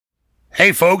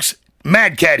Hey folks,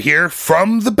 Mad Cat here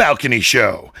from The Balcony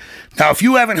Show. Now, if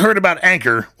you haven't heard about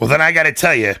Anchor, well then I gotta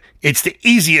tell you, it's the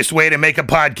easiest way to make a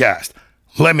podcast.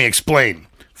 Let me explain.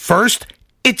 First,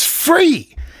 it's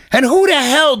free. And who the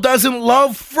hell doesn't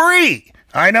love free?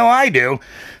 I know I do.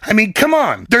 I mean, come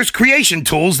on. There's creation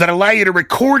tools that allow you to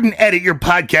record and edit your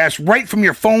podcast right from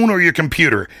your phone or your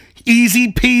computer.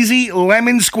 Easy peasy,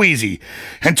 lemon squeezy.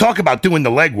 And talk about doing the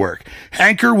legwork.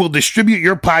 Anchor will distribute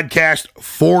your podcast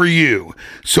for you,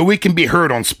 so it can be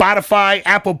heard on Spotify,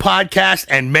 Apple Podcasts,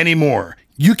 and many more.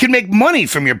 You can make money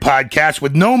from your podcast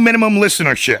with no minimum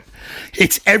listenership.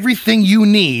 It's everything you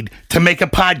need to make a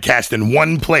podcast in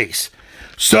one place.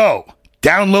 So,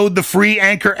 download the free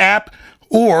Anchor app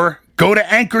or go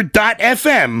to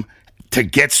anchor.fm to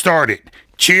get started.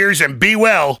 Cheers and be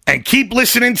well, and keep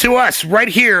listening to us right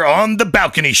here on The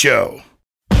Balcony Show.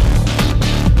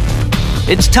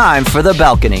 It's time for The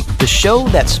Balcony, the show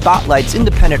that spotlights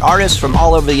independent artists from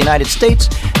all over the United States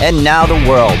and now the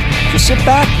world. So sit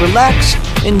back, relax,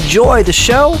 enjoy the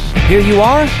show. Here you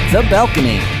are, The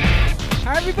Balcony.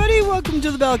 Hi, everybody. Welcome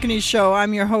to The Balcony Show.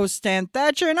 I'm your host, Stan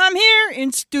Thatcher, and I'm here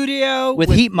in studio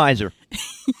With Heat Miser.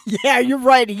 Yeah, you're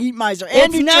right, Heat Miser. It's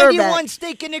Andy 91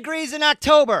 stinking degrees in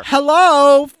October.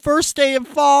 Hello, first day of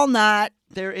fall, not.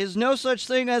 There is no such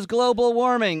thing as global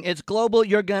warming. It's global,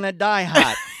 you're gonna die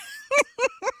hot.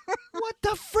 What the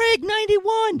frig,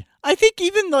 91? I think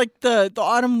even like the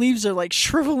autumn leaves are like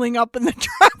shriveling up in the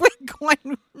driveway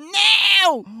going, no!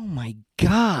 Oh my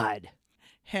God.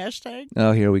 Hashtag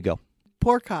Oh, here we go.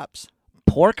 poor cops.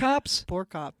 Poor cops? Poor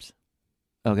cops.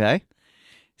 Okay.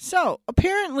 So,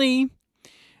 apparently,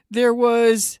 there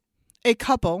was a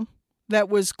couple that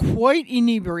was quite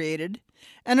inebriated,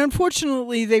 and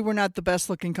unfortunately, they were not the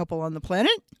best-looking couple on the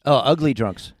planet. Oh, ugly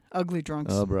drunks. Ugly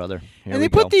drunks. Oh, brother. Here And we they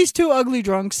put go. these two ugly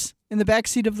drunks in the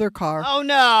backseat of their car. Oh,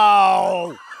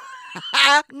 no.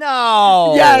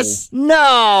 No. Yes.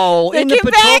 No. They In the came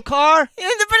patrol back car? in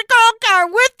the patrol car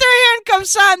with their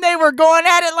handcuffs on. They were going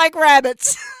at it like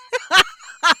rabbits.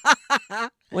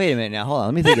 Wait a minute now. Hold on.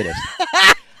 Let me think of this.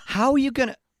 How are you going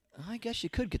to... I guess you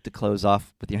could get the clothes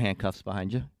off with your handcuffs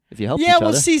behind you if you help each Yeah, other.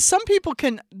 well, see, some people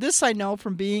can... This I know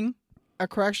from being a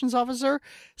corrections officer.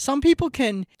 Some people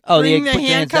can bring they the put their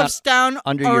hands handcuffs down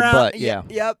under your around- butt, yeah.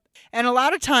 Yep. And a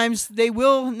lot of times they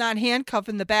will not handcuff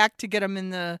in the back to get them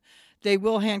in the... They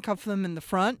will handcuff them in the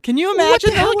front. Can you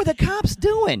imagine? What the hell that? were the cops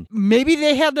doing? Maybe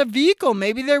they had the vehicle.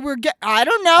 Maybe they were... I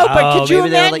don't know, but could you maybe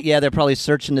imagine? they're probably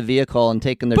searching the vehicle and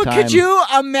taking their But time. could you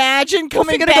imagine Well, if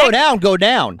coming you're back? going to go down, go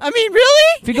down. I mean,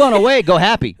 really? If you're going away, go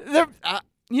happy. They're,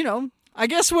 you know, I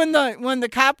guess when the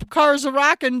cop cars are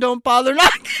rocking, don't bother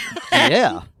knocking.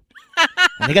 Yeah.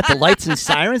 And they got the lights and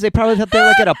sirens. They probably thought they were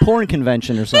like at a porn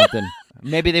convention or something.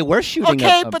 Maybe they were shooting.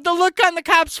 Okay, but the look on the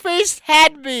cop's face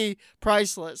had to be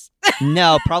priceless.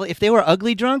 No, probably if they were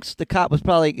ugly drunks, the cop was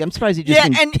probably. I'm surprised he just Yeah,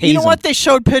 didn't and tase you know them. what? They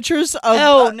showed pictures of.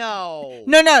 Oh no!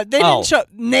 No, they Oh. didn't show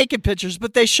naked pictures,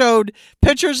 but they showed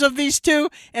pictures of these two,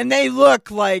 and they look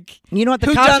like You know what? The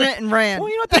who cops done are, it and ran. Well,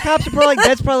 you know what? The cops are probably like,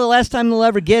 that's probably the last time they'll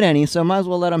ever get any, so might as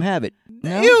well let them have it. No?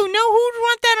 Ew, no, who'd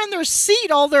want that on their seat?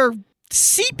 All their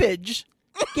seepage.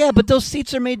 Yeah, but those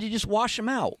seats are made to just wash them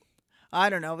out. I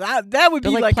don't know. That would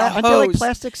They're be like a aren't they like hose.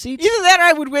 plastic seats? Either that, or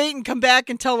I would wait and come back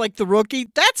and tell like the rookie.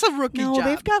 That's a rookie No, job.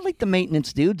 they've got like the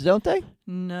maintenance dudes, don't they?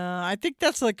 No, I think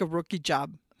that's like a rookie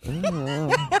job.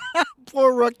 Oh.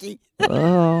 Poor rookie.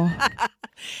 Oh.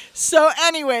 So,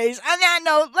 anyways, on that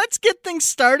note, let's get things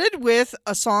started with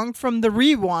a song from the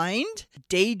Rewind,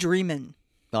 "Daydreamin'."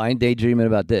 I ain't daydreaming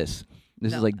about this.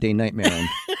 This is like day nightmare.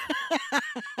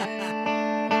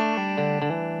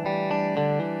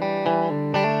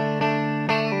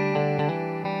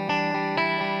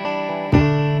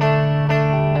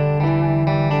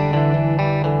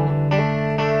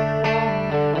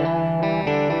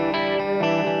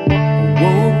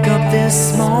 Woke up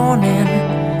this morning,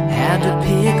 had to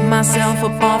pick myself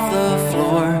up off the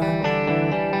floor.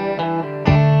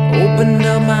 Opened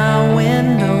up my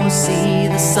window, see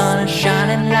the sun is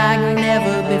shining like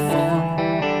never before.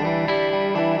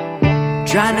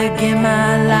 Trying to get my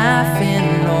life in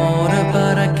order,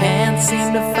 but I can't seem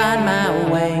to find my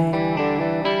way.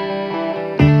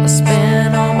 I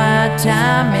spent all my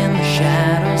time in the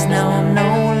shadows, now I'm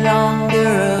no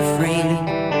longer afraid.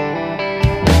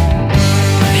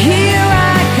 Here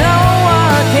I go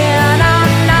again,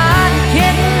 I'm not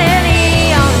getting any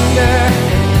younger.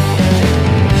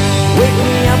 Wake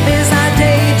me up as I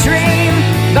daydream,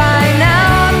 by now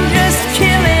I'm just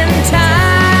killing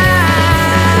time.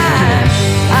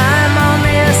 I'm on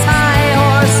this high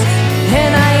horse,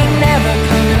 and I ain't never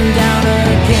coming down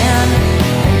again.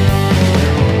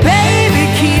 Baby,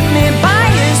 keep me by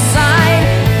your side.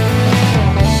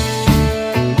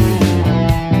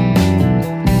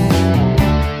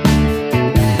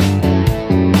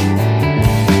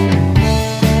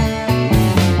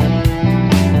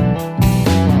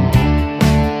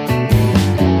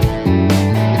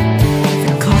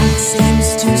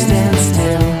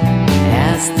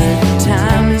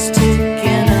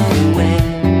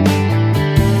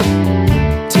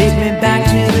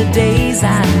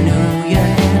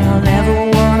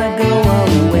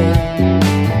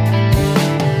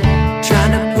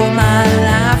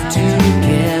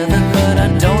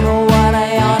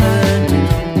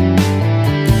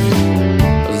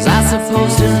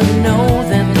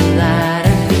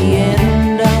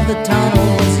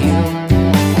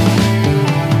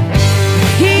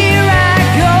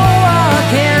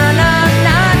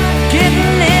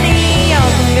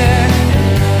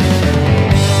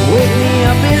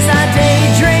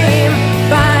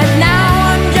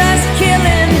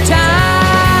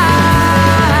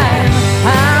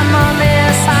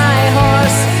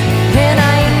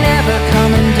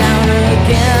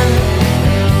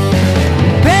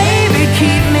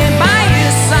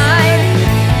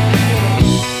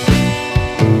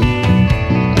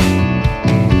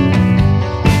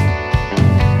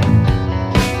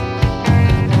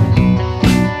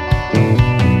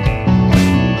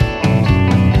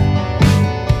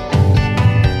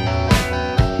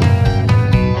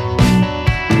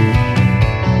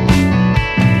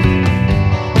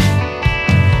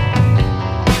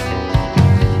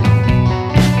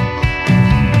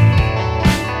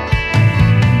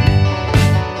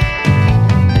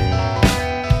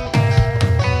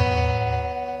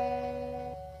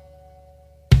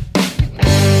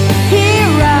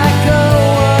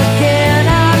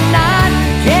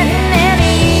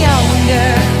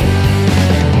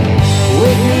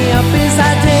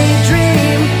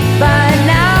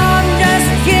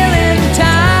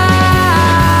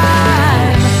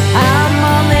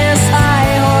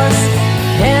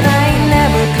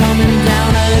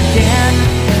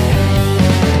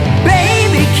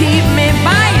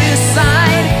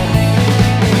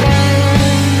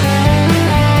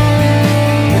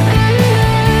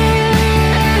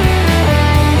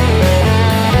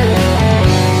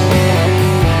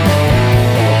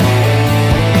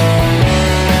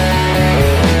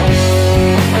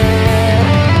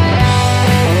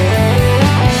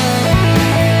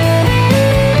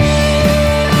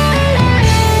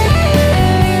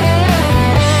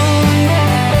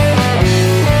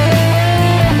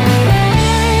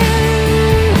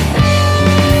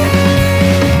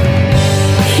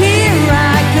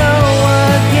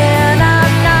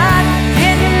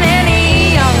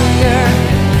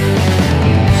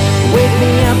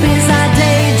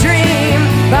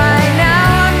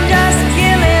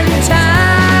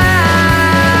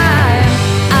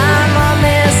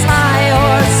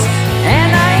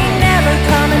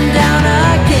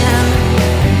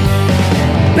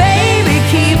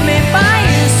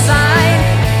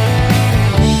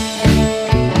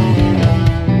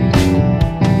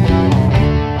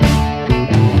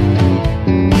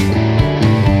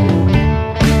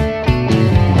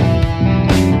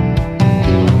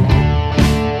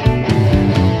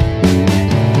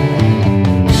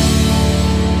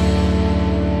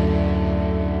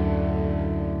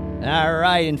 All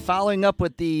right, and following up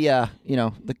with the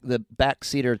the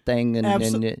backseater thing, and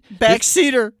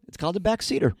backseater. It's called a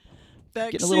backseater.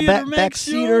 Getting a little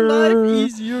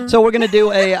backseater. So we're gonna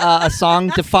do a song,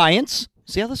 Defiance.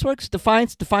 See how this works?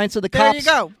 Defiance of the cops. There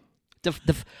you go.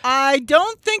 I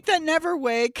don't think that Never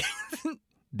Wake.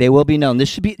 They will be known. This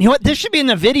should be. You know what? This should be in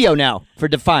the video now for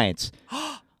Defiance.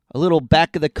 A little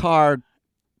back of the car.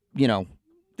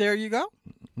 There you go.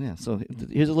 Yeah. So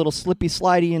here's a little slippy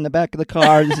slidey in the back of the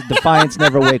car. This is Defiance,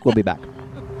 Never Wake. We'll be back.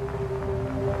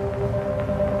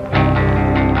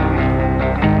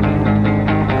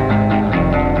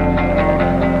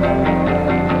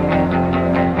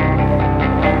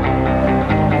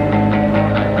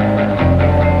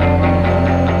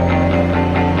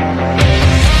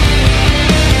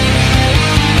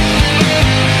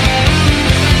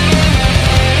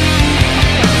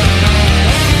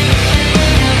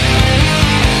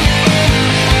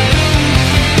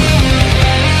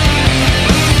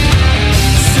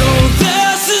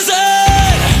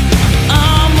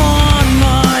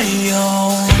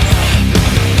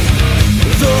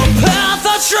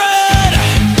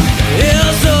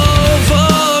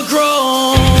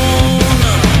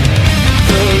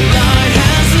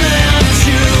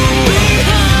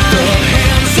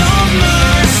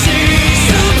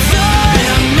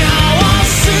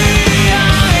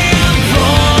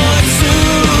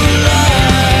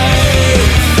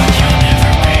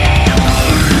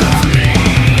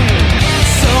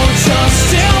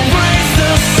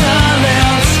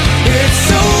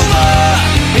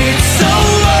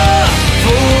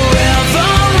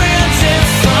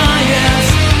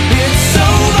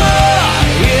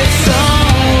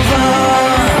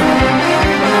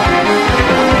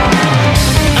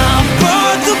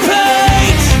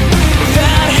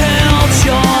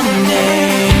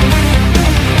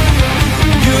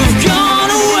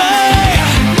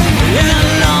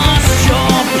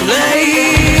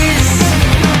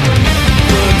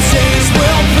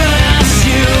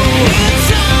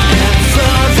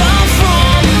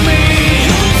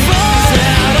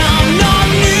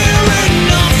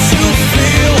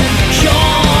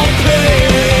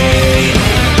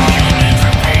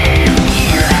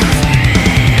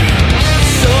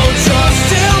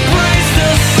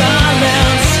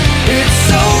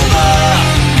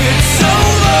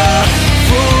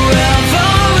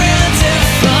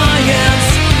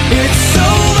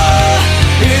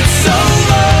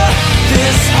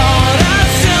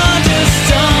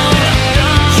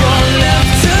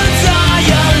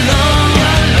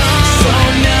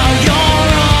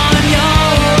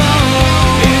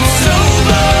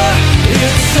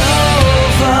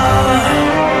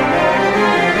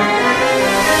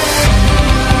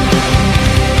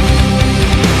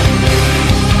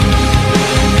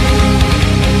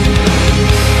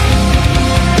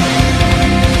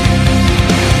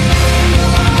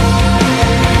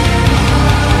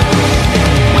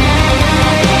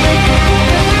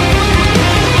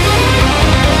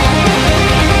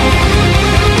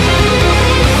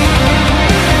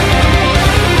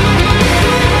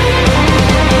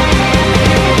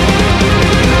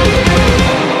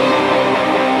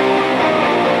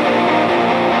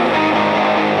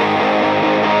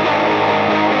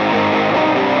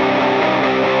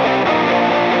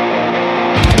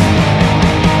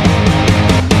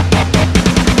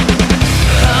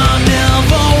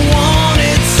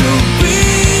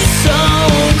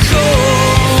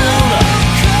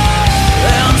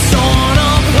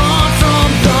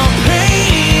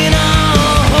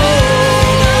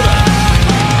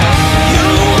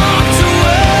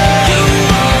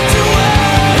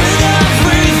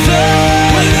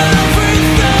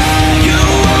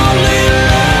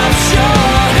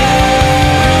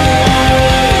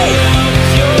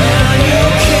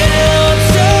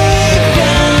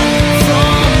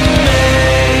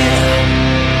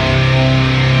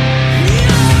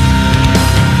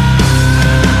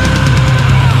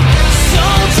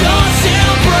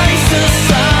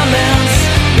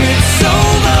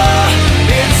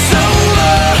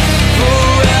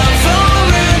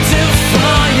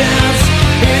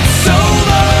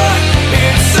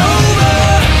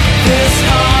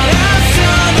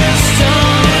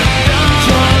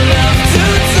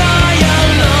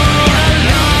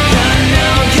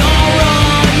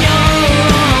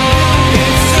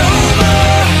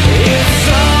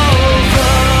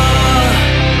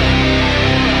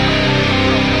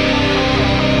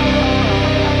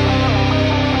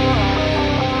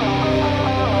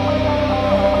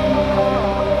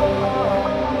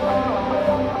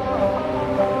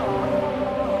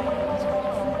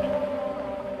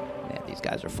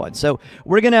 So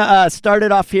we're going to start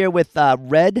it off here with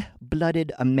Red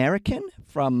Red-Blooded American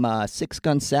from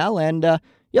Gun Sal. And,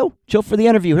 chill for the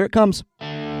interview. Here it comes.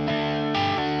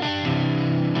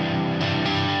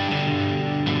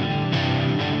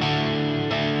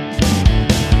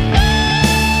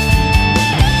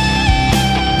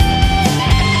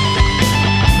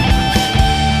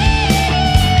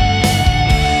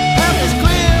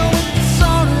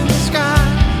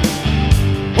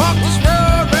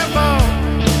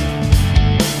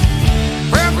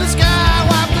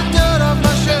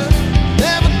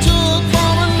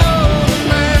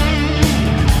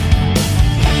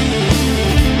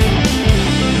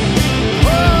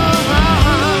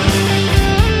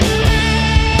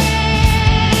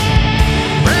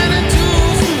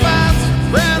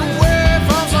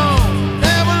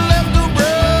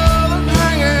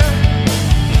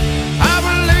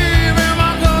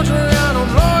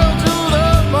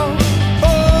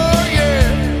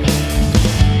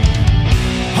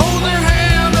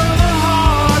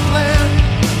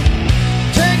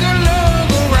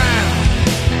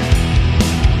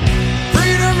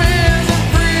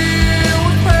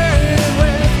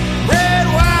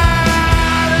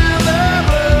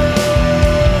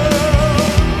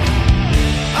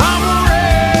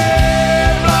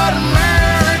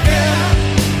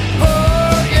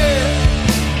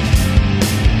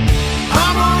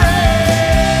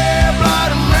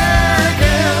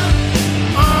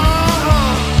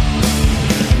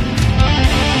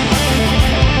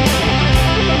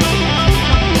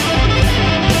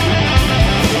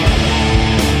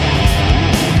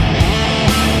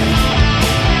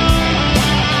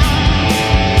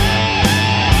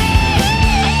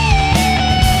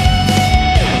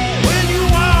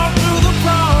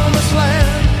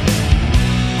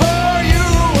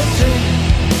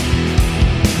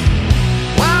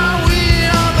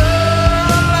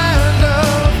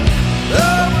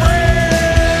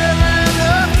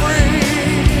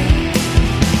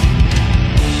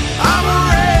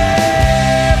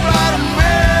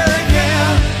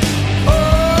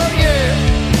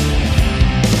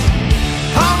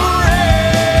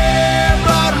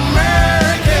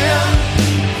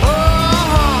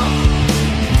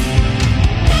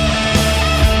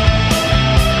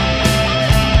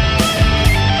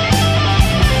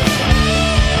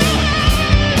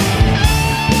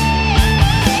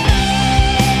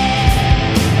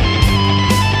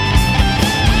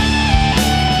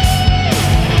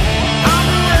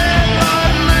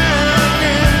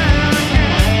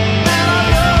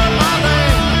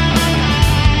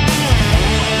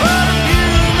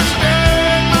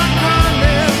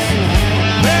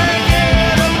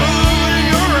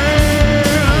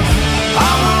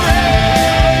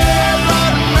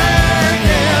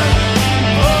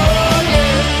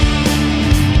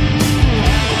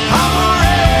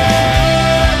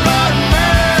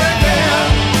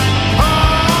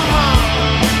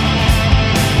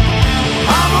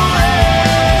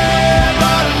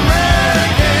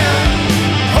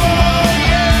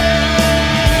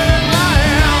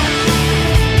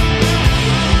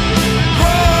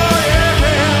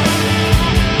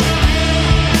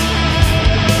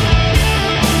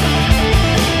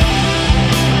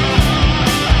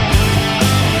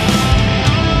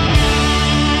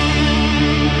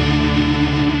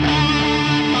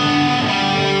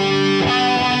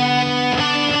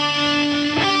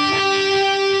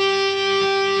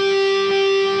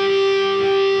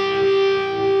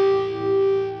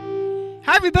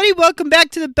 Everybody, welcome back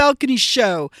to the Balcony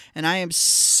Show, and I am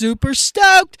super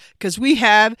stoked because we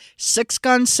have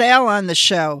Gun Sal on the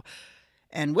show.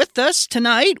 And with us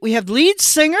tonight, we have lead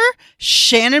singer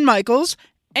Shannon Michaels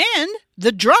and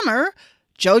the drummer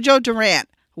JoJo Durant.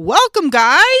 Welcome,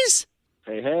 guys.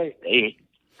 Hey, hey. Hey.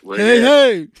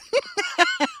 Hey.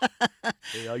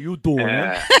 Hey, how you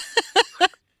doing?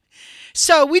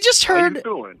 So we just heard... How you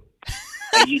doing?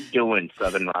 How you doing,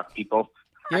 Southern Rock people?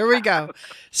 Here we go.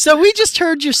 So we just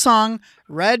heard your song,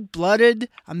 Red-Blooded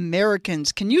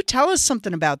Americans. Can you tell us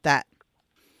something about that?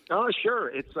 Oh, sure.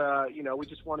 It's, we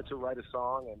just wanted to write a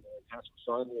song and have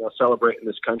some fun, celebrating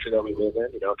this country that we live in,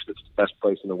 because it's the best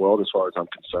place in the world as far as I'm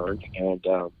concerned. And,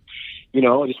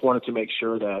 I just wanted to make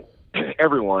sure that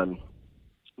everyone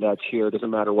that's here,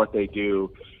 doesn't matter what they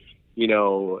do,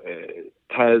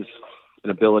 has an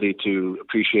ability to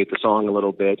appreciate the song a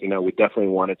little bit. We definitely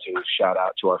wanted to shout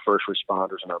out to our first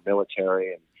responders and our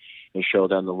military and show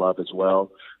them the love as well.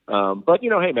 But,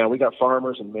 hey, man, we got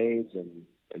farmers and maids and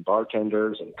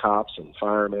bartenders and cops and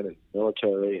firemen and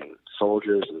military and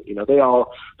soldiers. And, they're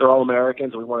all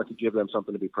Americans, and we wanted to give them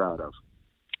something to be proud of.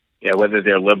 Yeah, whether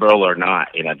they're liberal or not,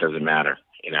 it doesn't matter,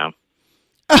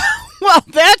 Well,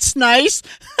 that's nice.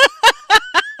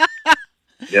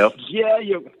 Yep. Yeah,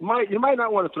 you might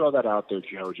not want to throw that out there,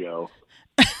 JoJo.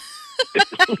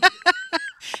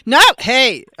 No,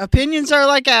 hey, opinions are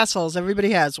like assholes.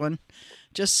 Everybody has one.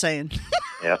 Just saying.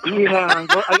 Yep. Yeah.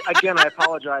 Well, again, I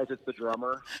apologize. It's the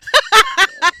drummer.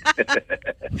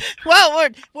 Well,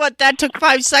 what? That took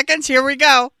 5 seconds. Here we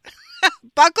go.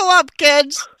 Buckle up,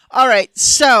 kids. All right.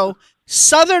 So,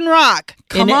 Southern rock.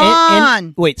 Come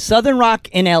on. Wait, Southern rock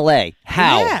in L.A.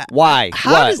 How? Yeah. Why?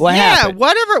 How what happened?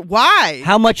 Whatever. Why?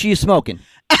 How much are you smoking?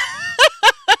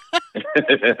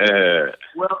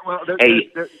 Well,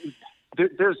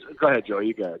 there's. Go ahead, Joe.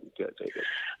 You got to take it.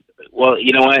 Well,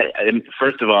 you know what?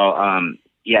 First of all,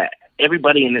 yeah,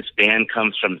 everybody in this band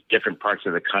comes from different parts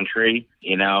of the country,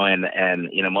 you know, and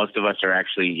you know, most of us are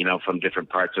actually, you know, from different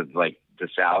parts of like the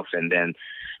South, and then,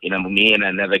 you know, me and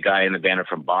another guy in the band are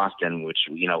from Boston, which,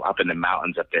 you know, up in the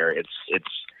mountains up there, it's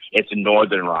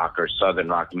northern rock or southern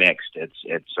rock mixed. It's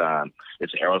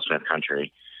Aerosmith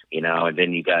country, you know, and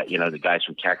then you got, you know, the guys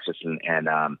from Texas and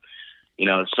you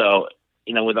know, so,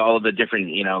 you know, with all of the different,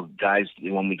 you know, guys,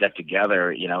 when we got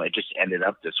together, you know, it just ended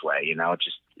up this way, you know, it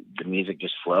just, the music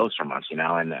just flows from us, you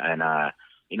know, and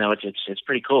you know, it's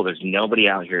pretty cool. There's nobody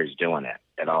out here who's doing it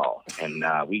at all. And,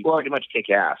 we pretty much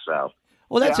kick ass. So.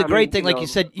 Well, that's a great thing. Like you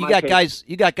said, you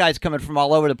got guys coming from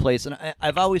all over the place. And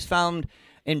I've always found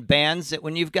in bands that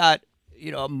when you've got,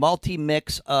 you know, a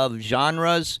multi-mix of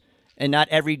genres and not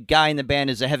every guy in the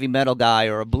band is a heavy metal guy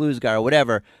or a blues guy or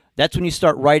whatever, that's when you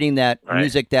start writing that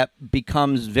music that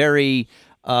becomes very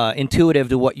intuitive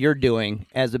to what you're doing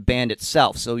as a band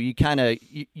itself. So you kind of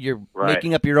you're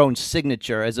making up your own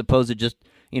signature as opposed to just,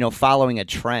 you know, following a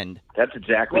trend. That's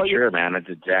exactly true, man. That's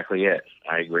exactly it.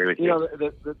 I agree with you. You know,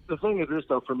 the thing is this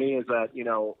though for me is that, you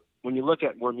know, when you look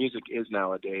at where music is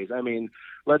nowadays, I mean,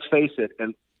 let's face it,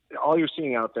 and all you're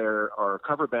seeing out there are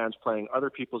cover bands playing other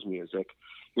people's music.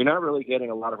 You're not really getting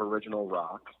a lot of original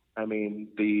rock. I mean,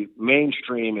 the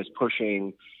mainstream is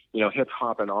pushing, you know, hip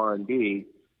hop and R&B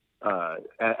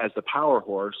as the power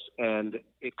horse, and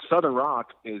Southern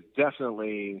rock is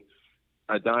definitely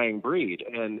a dying breed,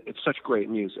 and it's such great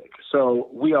music. So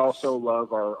we also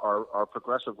love our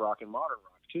progressive rock and modern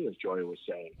rock too, as Joey was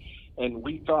saying. And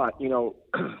we thought, you know,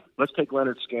 let's take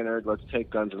Leonard Skinner, let's take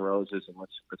Guns N' Roses, and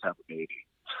let's have a baby,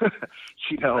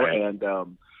 you know,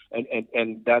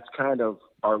 and that's kind of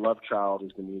our love child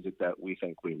is the music that we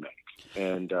think we make.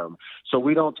 And so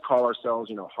we don't call ourselves,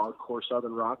 you know, hardcore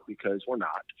Southern rock because we're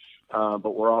not,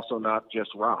 but we're also not just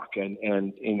rock.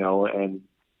 And you know, and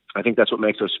I think that's what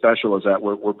makes us special is that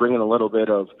we're bringing a little bit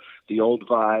of the old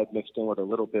vibe mixed in with a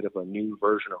little bit of a new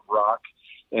version of rock.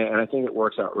 And I think it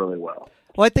works out really well.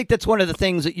 Well, I think that's one of the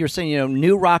things that you're saying, you know,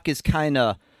 new rock is kind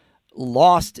of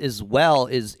lost as well,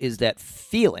 is that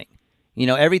feeling. You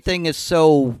know, everything is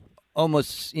so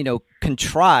almost, you know,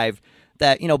 contrived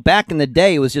that, you know, back in the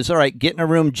day it was just, all right, get in a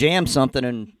room, jam something,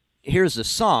 and here's the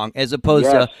song, as opposed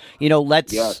to, you know,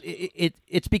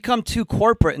 it's become too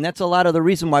corporate, and that's a lot of the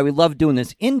reason why we love doing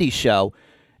this indie show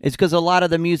is because a lot of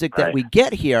the music that we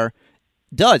get here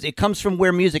it comes from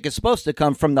where music is supposed to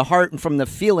come, from the heart and from the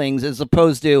feelings, as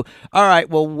opposed to, all right,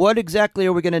 well, what exactly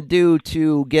are we going to do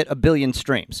to get 1 billion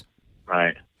streams?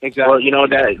 Right. Exactly. Well, you know,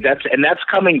 that's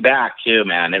coming back too,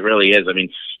 man. It really is. I mean,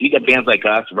 you get bands like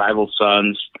us, Rival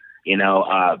Sons, you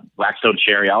know, Blackstone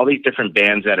Cherry, all these different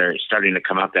bands that are starting to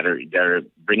come out that are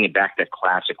bringing back that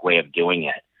classic way of doing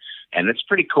it. And it's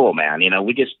pretty cool, man. You know,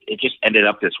 it just ended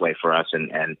up this way for us.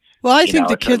 And well, I think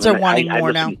the kids are wanting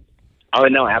more now. Oh,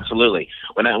 no, absolutely.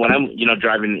 When I'm, you know,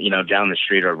 driving, you know, down the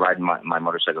street or riding my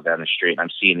motorcycle down the street, I'm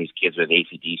seeing these kids with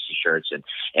AC/DC shirts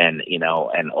and you know,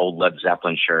 and old Led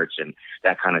Zeppelin shirts and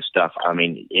that kind of stuff. I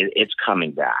mean, it's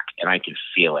coming back, and I can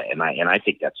feel it, and I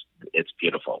think it's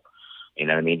beautiful. You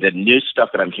know what I mean? The new stuff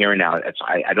that I'm hearing now,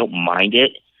 I don't mind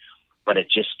it, but I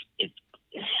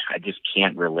just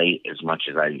can't relate as much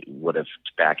as I would have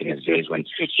back in the days when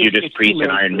Judas Priest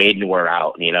and Iron Maiden were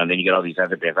out, you know, and then you get all these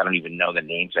other bands. I don't even know the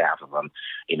names of half of them.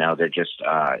 You know, they're just,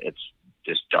 it's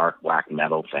this dark black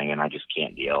metal thing, and I just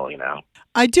can't deal, you know.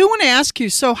 I do want to ask you,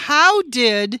 so how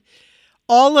did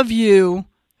all of you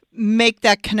make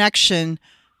that connection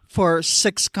for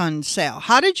Six Gun Sal?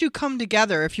 How did you come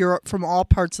together if you're from all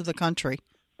parts of the country?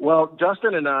 Well,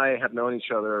 Dustin and I have known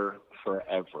each other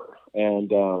forever,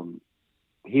 and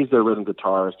he's the rhythm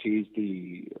guitarist. He's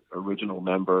the original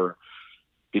member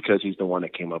because he's the one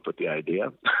that came up with the idea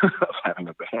of having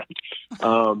a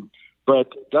band.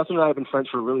 But Dustin and I have been friends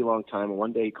for a really long time. And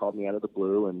one day he called me out of the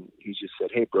blue and he just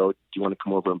said, "Hey, bro, do you want to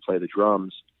come over and play the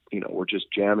drums? You know, we're just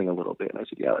jamming a little bit." And I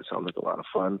said, "Yeah, that sounds like a lot of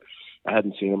fun." I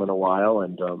hadn't seen him in a while.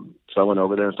 And so I went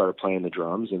over there and started playing the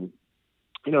drums. And,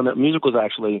 you know, the music was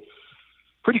actually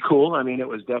pretty cool. I mean, it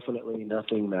was definitely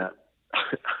nothing that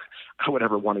I would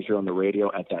ever want to hear on the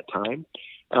radio at that time.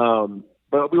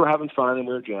 But we were having fun and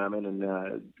we were jamming. And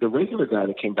the regular guy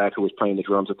that came back, who was playing the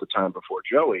drums at the time before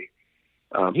Joey,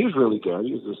 he was really good.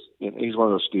 He's one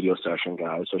of those studio session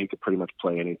guys, so he could pretty much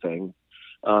play anything.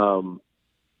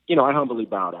 I humbly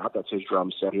bowed out. That's his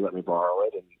drum set. He let me borrow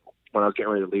it. And when I was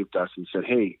getting ready to leave, Dustin said,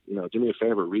 "Hey, do me a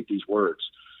favor, read these words."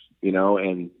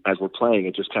 And as we're playing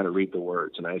it, just kind of read the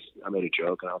words. And I made a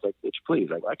joke, and I was like, "Bitch, please,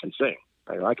 I can sing.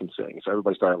 I can sing." So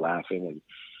everybody started laughing, and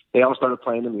they all started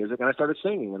playing the music, and I started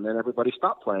singing. And then everybody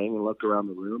stopped playing and looked around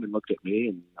the room and looked at me,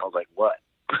 and I was like, "What?"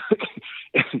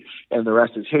 and the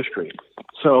rest is history.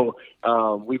 So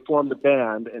we formed the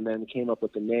band, and then came up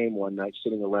with the name one night,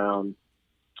 sitting around.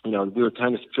 We were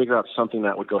trying to figure out something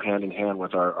that would go hand in hand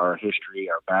with our history,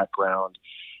 our background,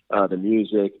 the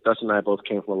music. Dustin and I both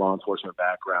came from a law enforcement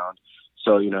background.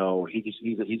 So,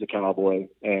 he's a cowboy,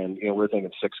 and, we're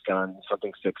thinking six gun.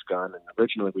 And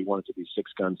originally we wanted to be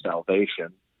Six Gun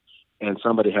Salvation, and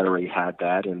somebody had already had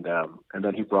that. And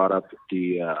then he brought up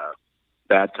the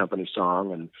Bad Company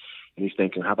song, and he's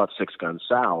thinking, how about Six Gun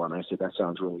Sal? And I said, that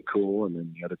sounds really cool. And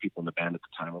then the other people in the band at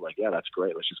the time were like, yeah, that's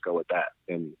great. Let's just go with that.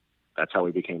 And that's how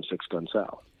we became Six Gun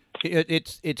Sal.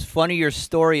 It's funny. Your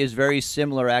story is very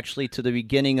similar, actually, to the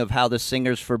beginning of how the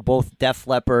singers for both Def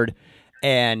Leppard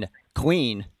and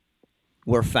Queen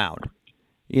were found.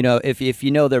 If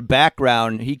you know their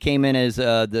background, he came in as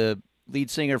the lead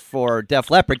singer for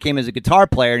Def Leppard, came as a guitar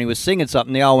player, and he was singing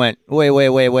something. They all went,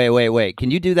 wait.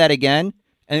 Can you do that again?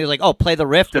 And he was like, oh, play the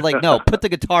riff. They're like, no, put the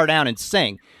guitar down and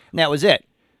sing. And that was it.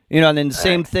 And then the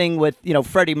same thing with,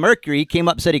 Freddie Mercury. He came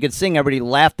up, said he could sing. Everybody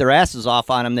laughed their asses off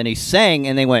on him. Then he sang,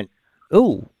 and they went,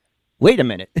 ooh, wait a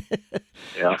minute.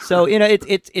 Yeah. So,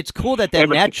 it's cool that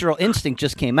natural instinct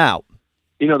just came out.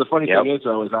 The funny thing is,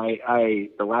 though, is I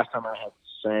the last time I had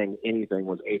sang anything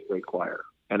was 8th grade choir.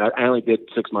 And I only did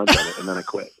 6 months of it, and then I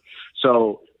quit.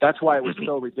 So that's why it was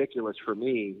so ridiculous for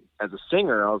me as a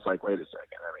singer. I was like, wait a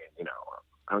second. I mean,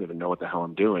 I don't even know what the hell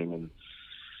I'm doing. And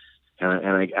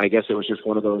I guess it was just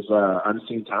one of those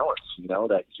unseen talents,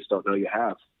 that you just don't know you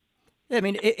have. I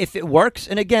mean, if it works,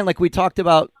 and again, like we talked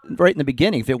about right in the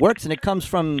beginning, if it works and it comes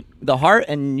from the heart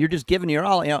and you're just giving your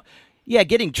all,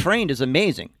 getting trained is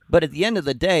amazing. But at the end of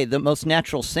the day, the most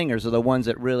natural singers are the ones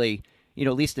that really,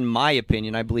 at least in my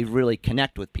opinion, I believe really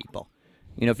connect with people.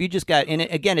 If you just got, and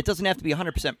again, it doesn't have to be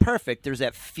 100% perfect. There's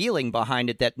that feeling behind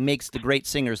it that makes the great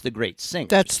singers the great singers.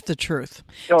 That's the truth.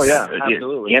 Oh, yeah,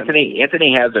 absolutely.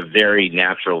 Anthony has a very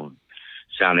natural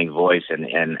sounding voice,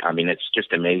 and I mean, it's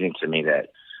just amazing to me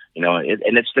that,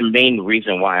 and it's the main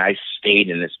reason why I stayed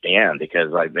in this band,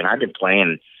 because I've been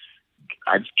playing,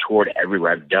 I've toured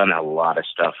everywhere. I've done a lot of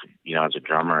stuff, as a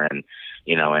drummer, and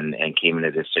came into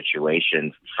this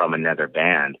situation from another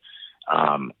band.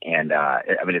 I mean,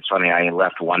 it's funny. I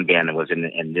left one band and was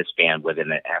in this band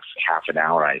within half an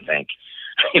hour, I think.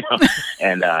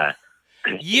 And but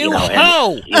when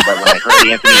I heard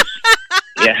Anthony's,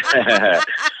 that's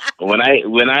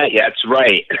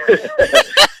right.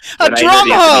 When I heard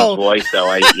Anthony's voice, though,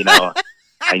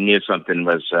 I knew something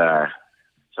was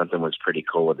pretty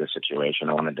cool with the situation.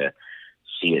 I wanted to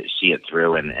see it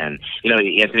through, and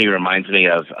Anthony reminds me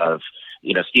of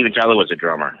Steven Tyler was a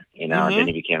drummer, and then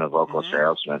he became a vocalist for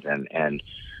Aerosmith, and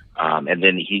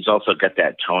then he's also got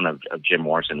that tone of Jim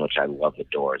Morrison, which I love. The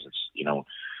Doors, it's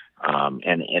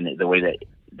and the way that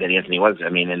Anthony was. I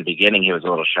mean, in the beginning he was a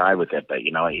little shy with it, but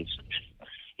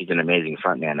he's an amazing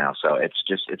frontman now. So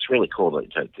it's really cool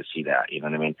to see that. You know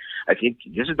what I mean? I think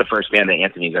this is the first band that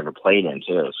Anthony's ever played in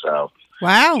too. So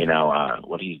wow,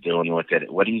 what he's doing with it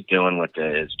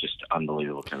is just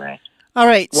unbelievable to me. All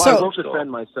right, well, so I will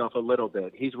defend myself a little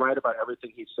bit. He's right about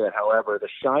everything he said. However, the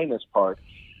shyness part,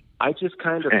 I just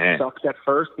kind of sucked at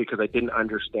first because I didn't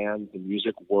understand the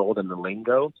music world and the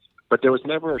lingo. But there was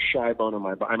never a shy bone in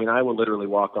my body. I mean, I will literally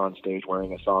walk on stage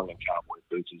wearing a song in cowboy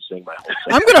boots and sing my whole thing.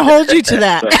 I'm going to hold you to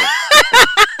that.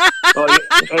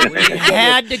 We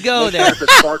had to go there. It's a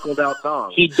sparkled out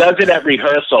song. He does it at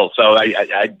rehearsal, so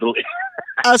I believe.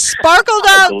 A sparkled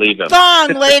out song,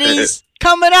 ladies,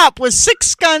 coming up with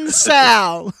Six Gun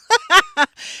Sal.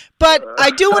 But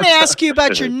I do want to ask you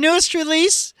about your newest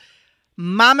release,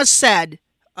 Mama Said.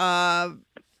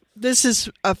 This is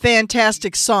a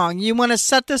fantastic song. You want to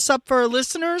set this up for our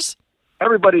listeners?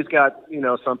 Everybody's got,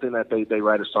 something that they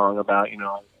write a song about.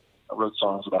 I wrote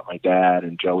songs about my dad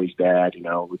and Joey's dad.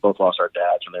 We both lost our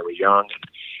dads when they were young.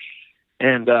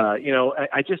 And I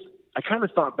kind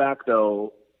of thought back,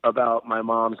 though, about my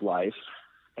mom's life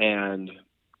and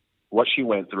what she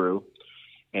went through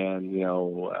and,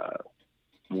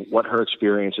 what her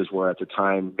experiences were at the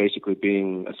time, basically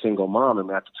being a single mom. And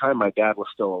at the time, my dad was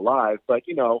still alive. But,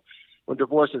 when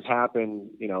divorces happen,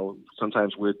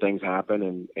 sometimes weird things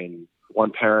happen, and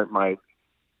one parent might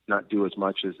not do as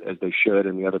much as they should,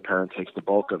 and the other parent takes the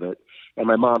bulk of it. And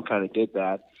my mom kind of did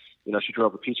that. She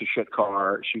drove a piece of shit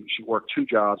car. She worked 2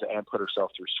 jobs and put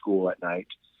herself through school at night,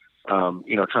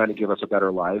 trying to give us a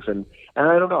better life. And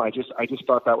I don't know, I just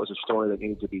thought that was a story that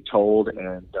needed to be told.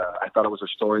 And I thought it was a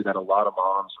story that a lot of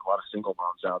moms, a lot of single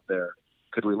moms out there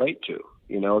could relate to,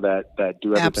 that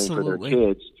do everything Absolutely. for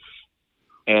their kids.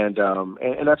 And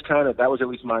that was at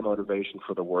least my motivation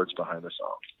for the words behind the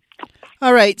song.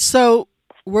 All right, so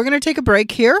we're going to take a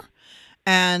break here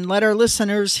and let our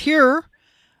listeners hear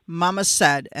Mama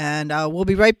Said. And we'll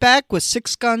be right back with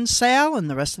Six Gun Sal and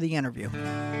the rest of the interview.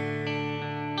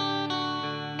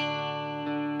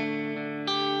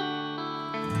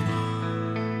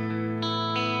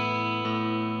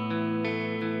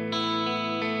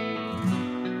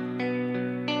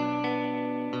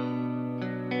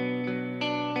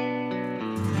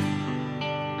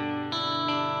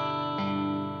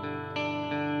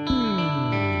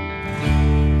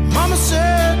 Mama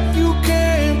said you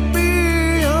can't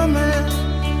be a man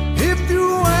if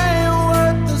you ain't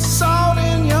worth the salt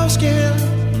in your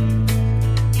skin.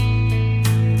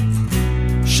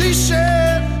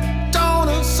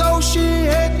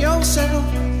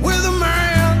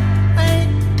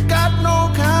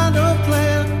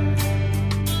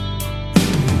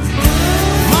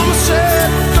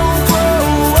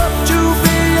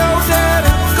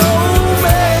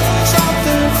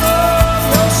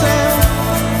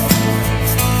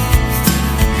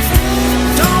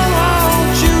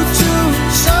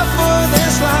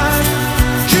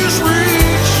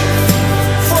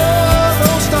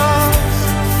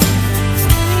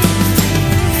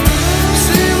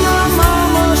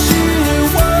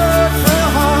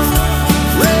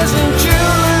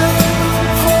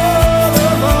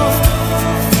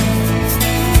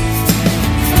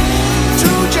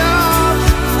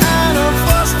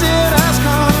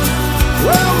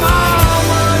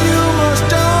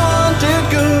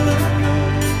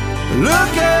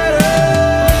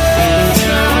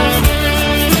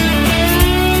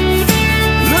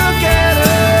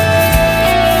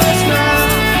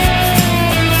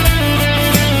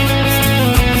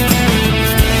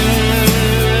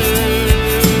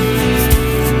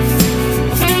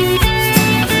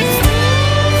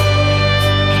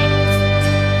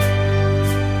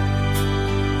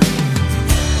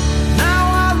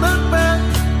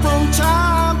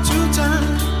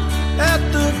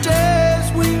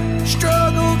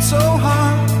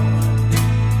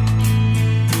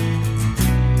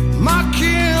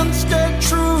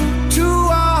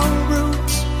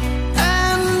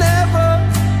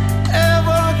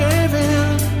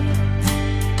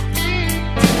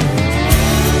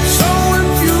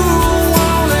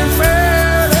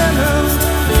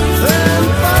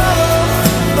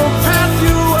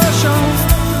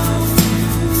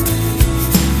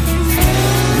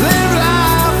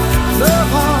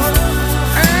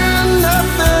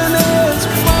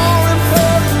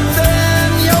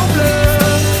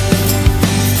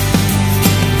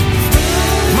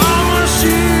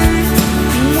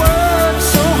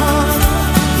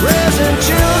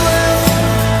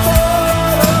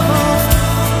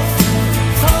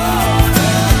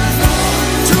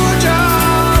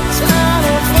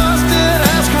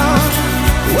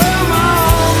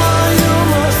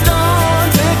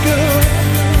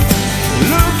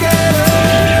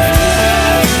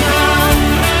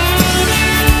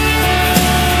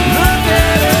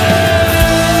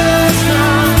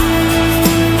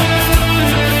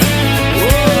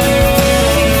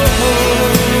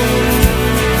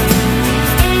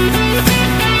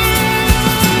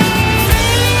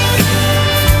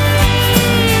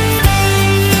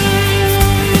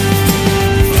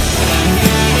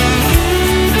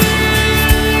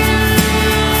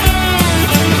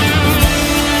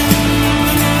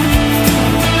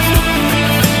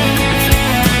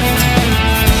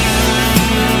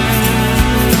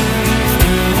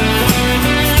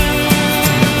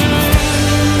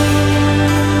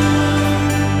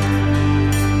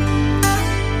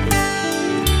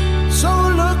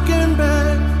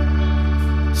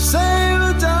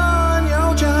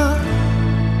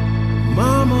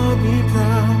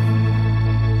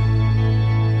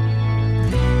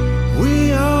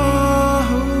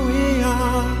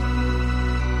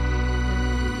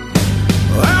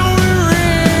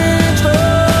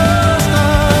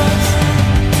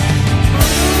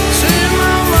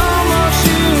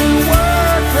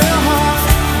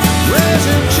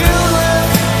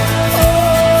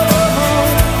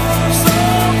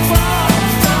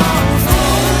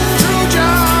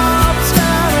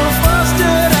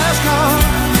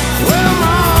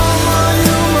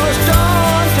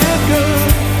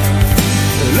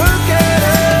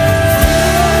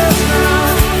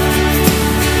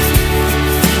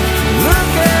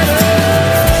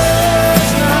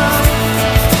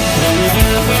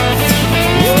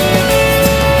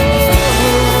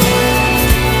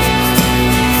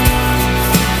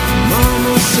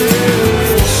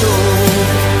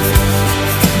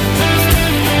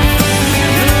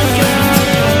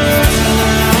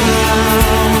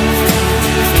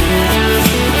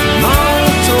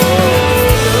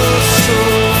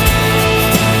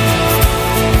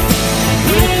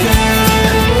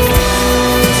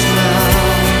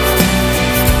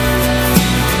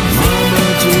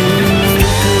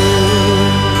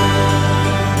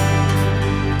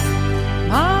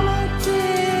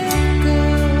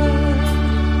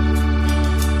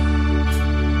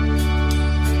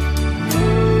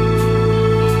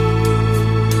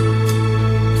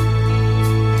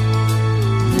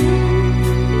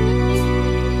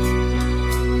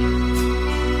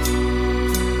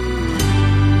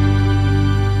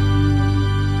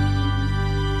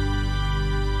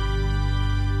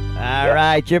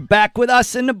 right, you're back with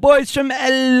us and the boys from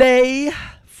LA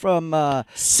from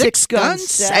Six Gun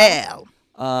Sal.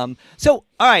 So,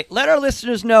 all right, let our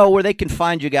listeners know where they can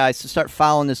find you guys to start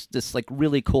following this like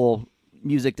really cool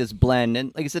music, this blend.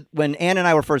 And like I said, when Ann and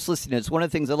I were first listening, it's one of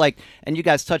the things I like, and you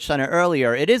guys touched on it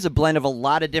earlier, it is a blend of a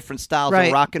lot of different styles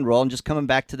of rock and roll, and just coming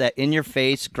back to that in your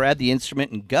face, grab the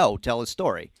instrument and go, tell a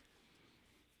story.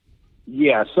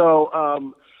 Yeah,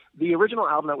 so the original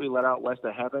album that we let out, West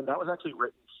of Heaven, that was actually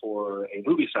written for a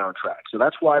movie soundtrack. So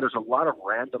that's why there's a lot of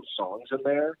random songs in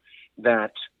there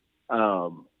that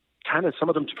some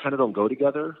of them kind of don't go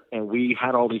together. And we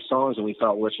had all these songs and we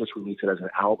thought, well, let's just release it as an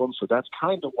album. So that's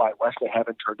kind of why West of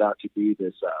Heaven turned out to be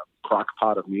this crock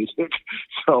pot of music.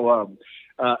 So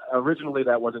originally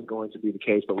that wasn't going to be the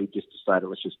case, but we just decided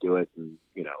let's just do it. And,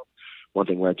 you know, one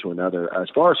thing led to another. As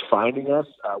far as finding us,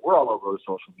 we're all over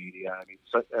social media. I mean,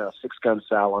 Six Gun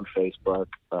Sal on Facebook,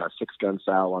 Six Gun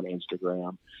Sal on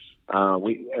Instagram.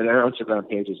 And our Instagram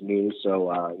page is new,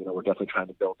 so we're definitely trying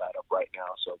to build that up right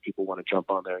now. So if people want to jump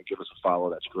on there and give us a follow,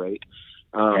 that's great.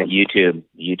 At YouTube,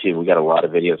 we got a lot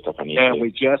of video stuff on YouTube. And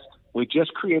we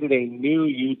just created a new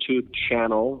YouTube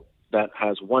channel that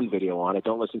has one video on it.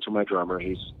 Don't listen to my drummer;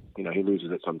 he loses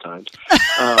it sometimes.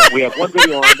 We have one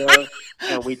video on there,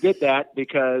 and we did that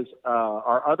because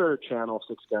our other channel,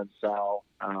 Six Gun Sal,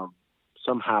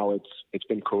 somehow it's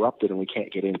been corrupted and we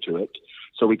can't get into it.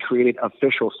 So we created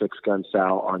official Six Gun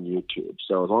Sal on YouTube.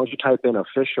 So as long as you type in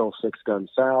official Six Gun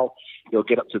Sal, you'll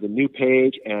get up to the new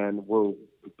page, and we're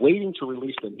waiting to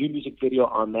release the new music video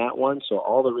on that one. So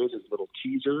all there is a little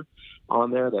teaser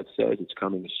on there that says it's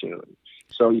coming soon.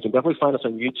 So you can definitely find us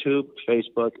on YouTube,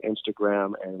 Facebook,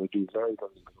 Instagram, and we do very,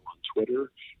 very little on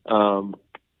Twitter.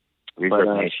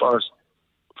 Reverb Nation.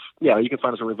 You can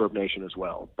find us on Reverb Nation as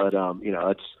well. But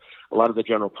it's a lot of the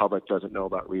general public doesn't know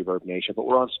about Reverb Nation, but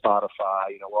we're on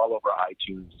Spotify. We're all over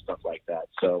iTunes and stuff like that.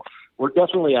 So we're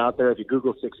definitely out there. If you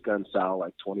Google Six Gun Sal,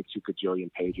 like 22 gajillion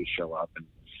pages show up, and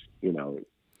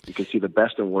you can see the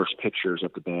best and worst pictures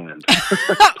of the band.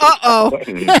 Uh-oh.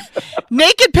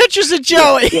 Naked pictures of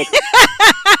Joey.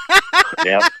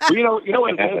 Yeah. Well, you know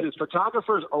what it is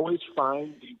photographers always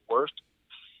find the worst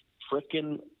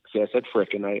frickin', see, I said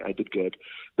frickin', I did good.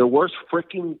 The worst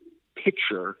frickin'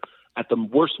 picture at the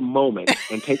worst moment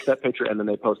and takes that picture, and then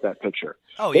they post that picture.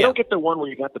 Oh, They don't get the one where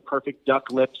you got the perfect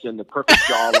duck lips and the perfect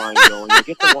jawline going. You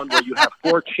get the one where you have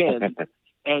 4 chins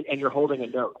and you're holding a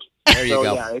note. There you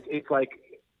go. Yeah, it's like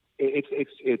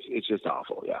it's just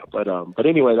awful. Yeah, but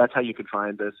anyway, that's how you can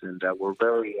find us, and we're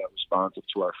very responsive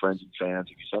to our friends and fans.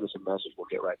 If you send us a message, we'll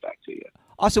get right back to you.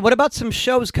 Also, what about some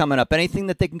shows coming up? Anything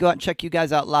that they can go out and check you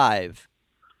guys out live?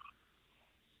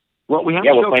 Well, we have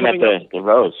we're playing at the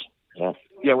Rose. Yeah.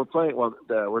 Yeah, we're playing. Well,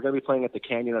 we're going to be playing at the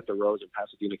Canyon at the Rose in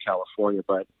Pasadena, California.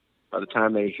 But by the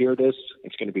time they hear this,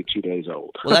 it's going to be 2 days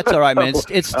old. Well, that's all right, man.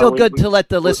 It's still good to let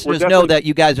the listeners know that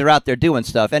you guys are out there doing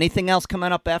stuff. Anything else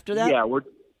coming up after that? Yeah,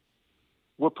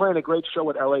 we're playing a great show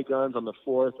with LA Guns on the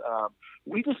 4th.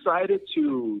 We decided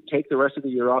to take the rest of the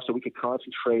year off so we could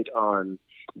concentrate on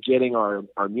getting our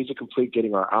music complete,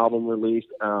 getting our album released.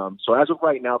 So as of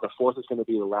right now, the 4th is going to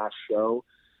be the last show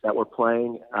that we're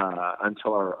playing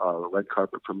until our red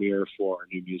carpet premiere for our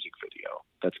new music video.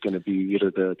 That's going to be either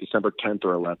the December 10th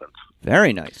or 11th.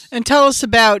 Very nice. And tell us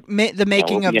about the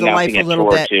making of the life a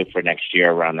little bit. Too for next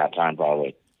year around that time,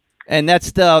 probably. And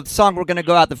that's the song we're going to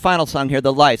go out, the final song here,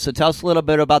 The Life. So tell us a little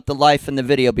bit about The Life and the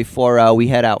video before we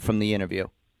head out from the interview.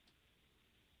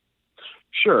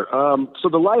 Sure. So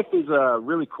The Life is a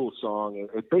really cool song.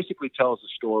 It basically tells the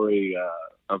story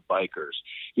of bikers,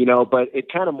 but it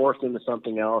kind of morphed into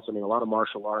something else. I mean, a lot of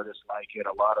martial artists like it.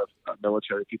 A lot of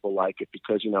military people like it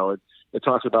because, it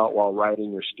talks about while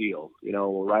riding your steel.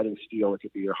 While riding steel, it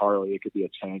could be your Harley, it could be a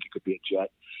tank, it could be a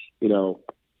jet,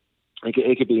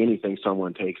 It could be anything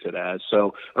someone takes it as.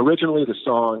 So originally the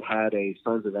song had a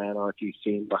Sons of Anarchy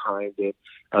theme behind it.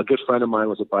 A good friend of mine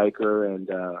was a biker, and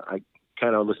I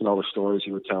kind of listened to all the stories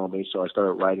he would tell me, so I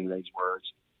started writing these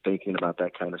words, thinking about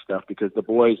that kind of stuff, because the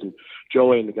boys and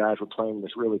Joey and the guys were playing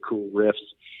this really cool riffs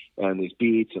and these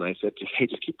beats, and I said, hey,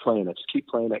 just keep playing it, keep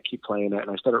playing that, and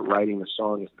I started writing the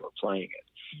song as they were playing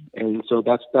it. And so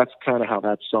that's kind of how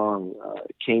that song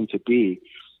came to be.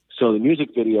 So the music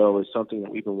video is something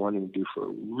that we've been wanting to do for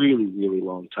a really, really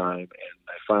long time, and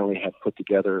I finally have put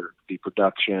together the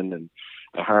production, and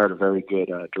I hired a very good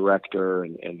director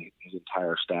and his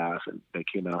entire staff, and they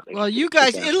came out. Well, you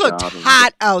guys, it looked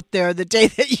hot out there the day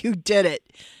that you did it.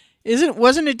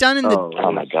 Wasn't it done in the?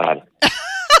 Oh my God!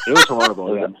 It was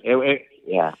horrible.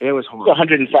 Yeah. It was horrible. It's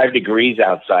 105 degrees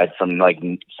outside from like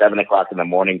 7 o'clock in the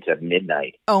morning to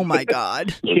midnight. Oh my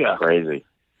God! It's crazy.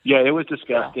 Yeah, it was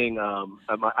disgusting.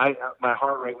 My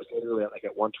heart rate was literally like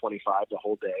at 125 the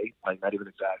whole day, like not even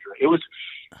exaggerating. It was,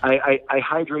 I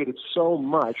hydrated so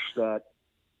much that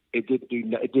it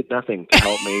did nothing to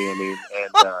help me. I mean,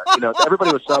 and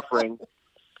everybody was suffering.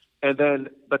 And then,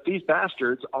 but these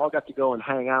bastards all got to go and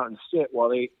hang out and sit while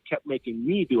they kept making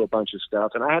me do a bunch of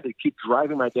stuff. And I had to keep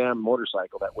driving my damn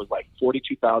motorcycle that was like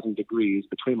 42,000 degrees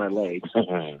between my legs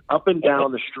up and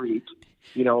down the street,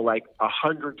 like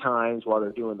 100 times while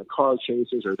they're doing the car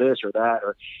chases or this or that.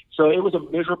 So it was a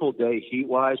miserable day heat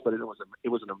wise, but it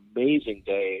was an amazing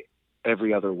day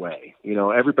every other way.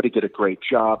 Everybody did a great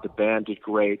job. The band did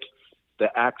great.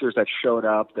 The actors that showed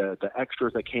up, the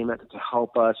extras that came out to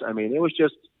help us. I mean, it was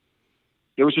just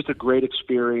a great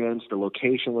experience. The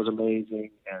location was amazing,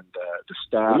 and the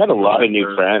staff. We met a lot of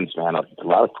new friends, man. A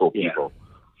lot of cool people.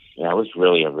 Yeah, it was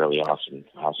really a really awesome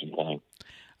thing.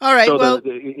 All right. So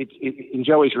and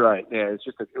Joey's right. Yeah, it was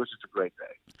just a great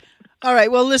day. All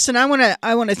right. Well, listen, I want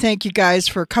to thank you guys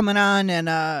for coming on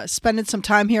and spending some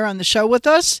time here on the show with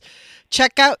us.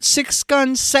 Check out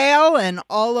Gun Sal and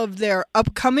all of their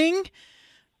upcoming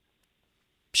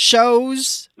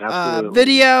shows,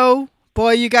 video.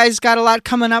 Boy, you guys got a lot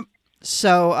coming up.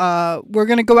 So we're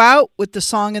going to go out with the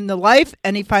song In the Life.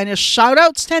 Any final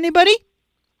shout-outs to anybody?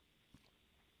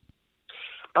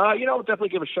 Definitely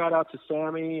give a shout-out to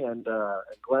Sammy and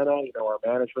Glenna, our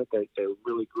management. They're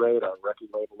really great. Our record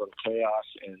label, Little Chaos,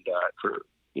 and for,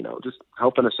 just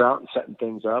helping us out and setting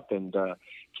things up and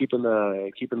keeping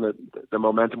the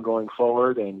momentum going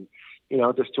forward. And,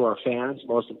 just to our fans,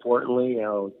 most importantly,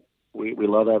 we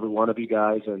love every one of you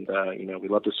guys, and we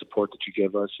love the support that you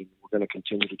give us, and we're going to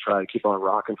continue to try to keep on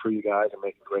rocking for you guys and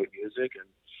making great music,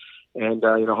 and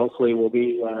hopefully we'll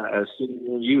be sitting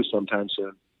near you sometime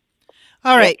soon.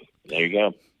 All right, there you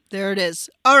go. There it is.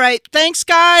 All right, thanks,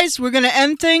 guys. We're going to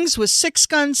end things with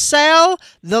Gun Sal,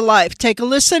 The Life. Take a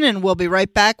listen, and we'll be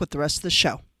right back with the rest of the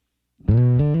show.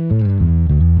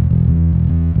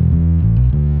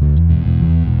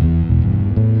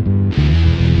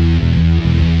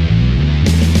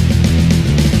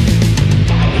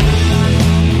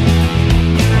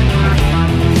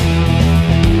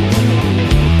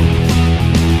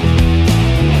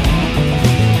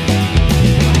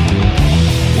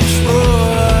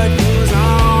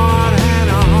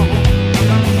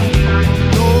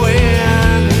 No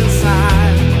end in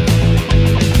sight.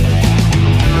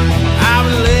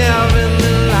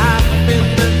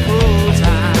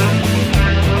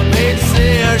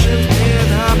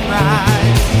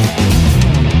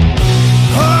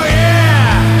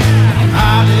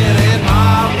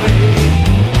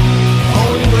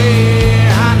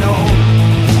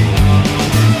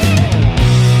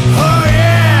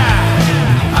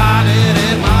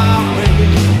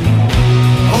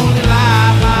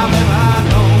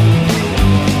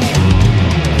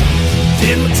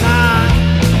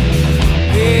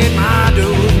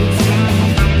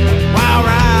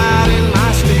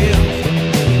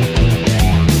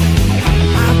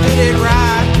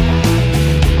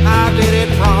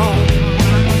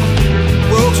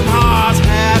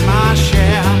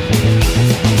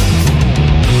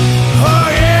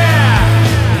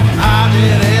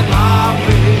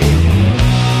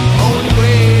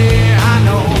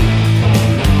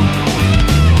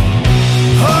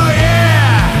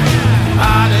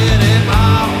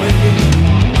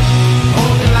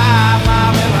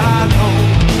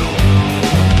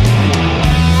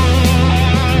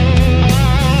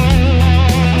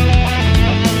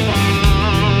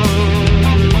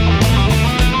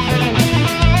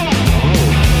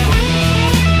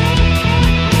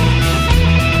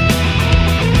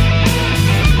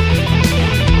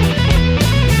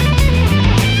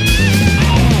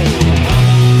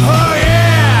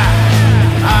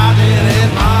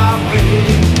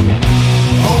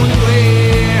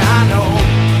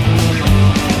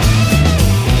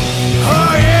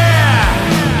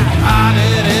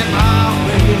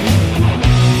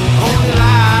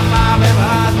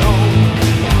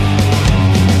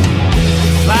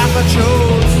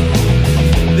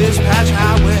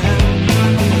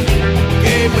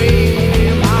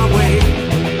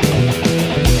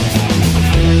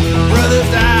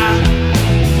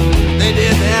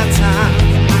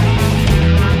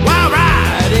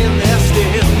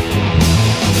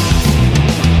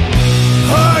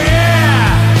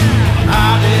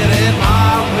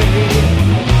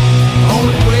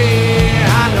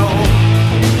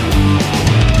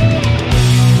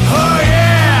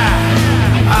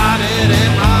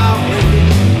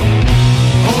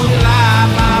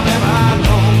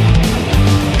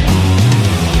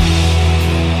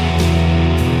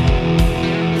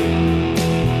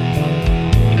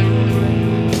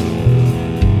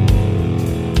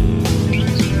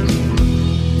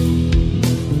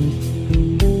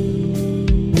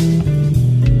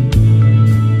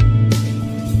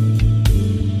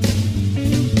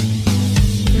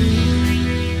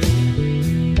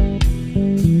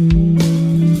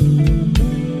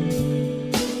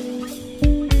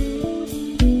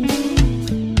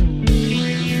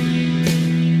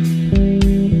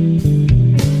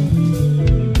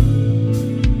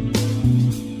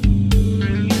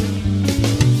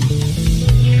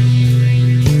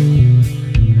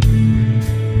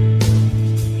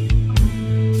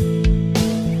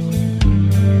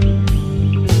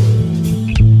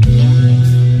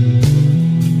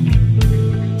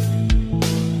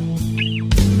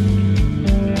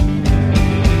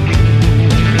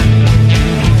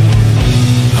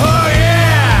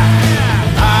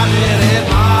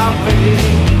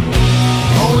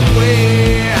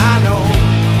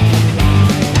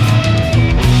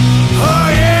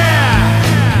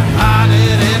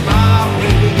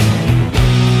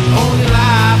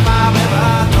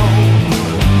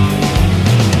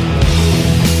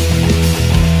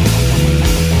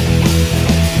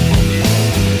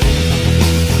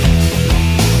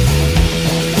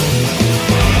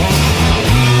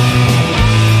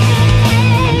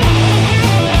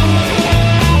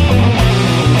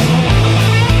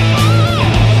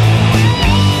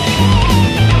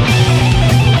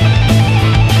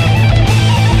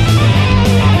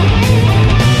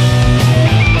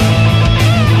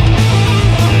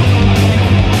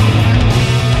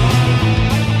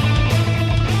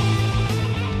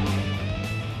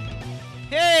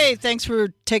 thanks for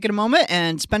taking a moment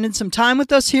and spending some time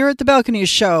with us here at The Balcony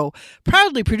Show.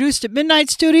 Proudly produced at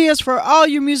Midnight Studios for all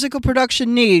your musical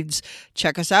production needs.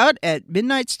 Check us out at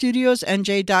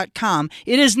midnightstudiosnj.com.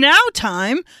 It is now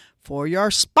time for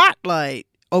your Spotlight.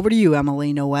 Over to you,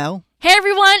 Emily Noel. Hey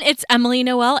everyone, it's Emily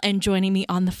Noel, and joining me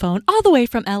on the phone all the way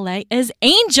from LA is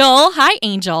Angel. Hi,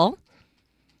 Angel.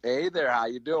 Hey there, how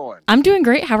you doing? I'm doing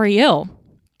great. How are you?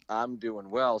 I'm doing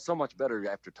well. So much better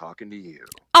after talking to you.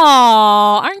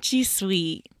 Aw, aren't you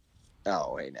sweet?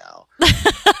 Oh, hey now.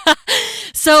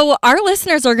 So our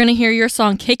listeners are going to hear your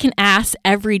song Kickin' Ass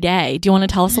every day. Do you want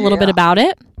to tell us a little bit about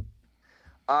it?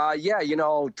 Yeah,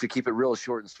 to keep it real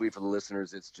short and sweet for the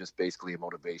listeners, it's just basically a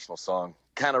motivational song.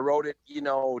 Kind of wrote it,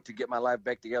 to get my life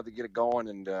back together, get it going,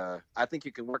 and I think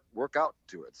you can work out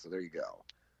to it. So there you go.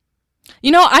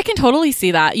 I can totally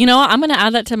see that. I'm going to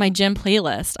add that to my gym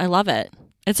playlist. I love it.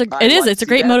 It's a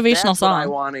great motivational song. What I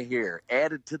want to hear.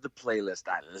 Added to the playlist.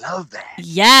 I love that.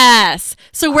 Yes.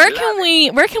 So where can we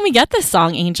get this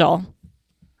song, Angel?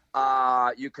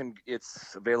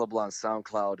 It's available on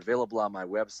SoundCloud, available on my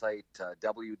website,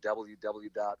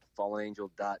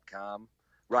 www.fallenangel.com.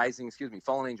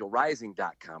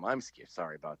 fallenangelrising.com. I'm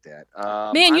sorry about that.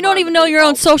 Man, you don't even know your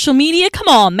own social media? Come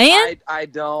on, man. I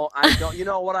don't.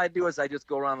 What I do is I just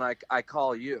go around and I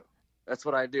call you. That's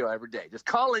what I do every day. Just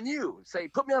calling you. Say,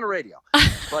 put me on the radio.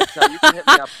 But you can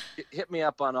hit me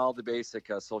up on all the basic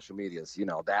social medias,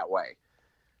 that way.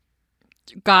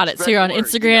 Got it. So you're on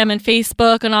Instagram and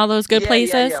Facebook and all those good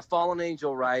places? Yeah. Fallen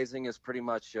Angel Rising is pretty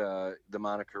much the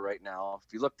moniker right now.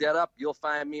 If you look that up, you'll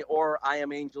find me, or I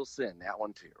Am Angel Sin, that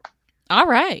one too. All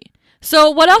right. So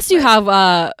what else do you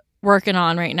have working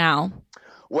on right now?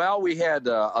 Well, we had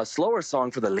a slower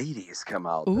song for the ladies come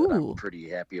out that I'm pretty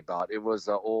happy about. It was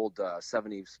an old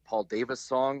 70s Paul Davis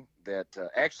song that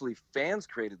actually fans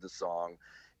created the song,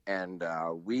 and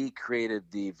we created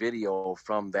the video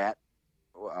from that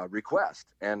request,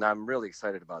 and I'm really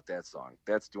excited about that song.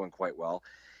 That's doing quite well.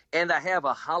 And I have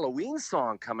a Halloween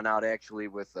song coming out actually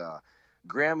with a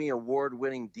Grammy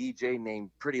award-winning DJ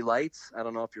named Pretty Lights. I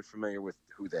don't know if you're familiar with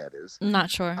who that is.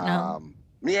 Not sure, no.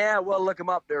 Yeah, well, look them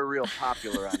up. They're real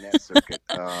popular on that circuit.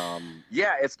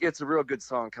 It's a real good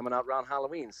song coming out around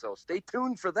Halloween, so stay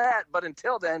tuned for that. But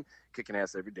until then, kicking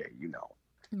ass every day,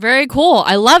 Very cool.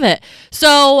 I love it.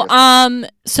 So,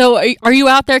 are you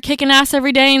out there kicking ass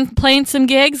every day and playing some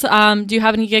gigs? Do you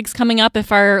have any gigs coming up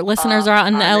if our listeners are out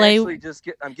in LA?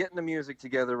 I'm getting the music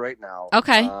together right now.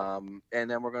 Okay. And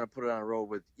then we're going to put it on a road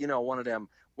with, one of them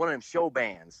show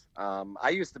bands. I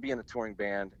used to be in a touring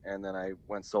band, and then I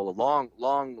went solo. Long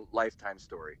lifetime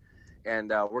story.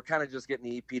 And we're kind of just getting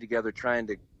the EP together, trying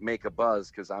to make a buzz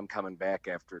because I'm coming back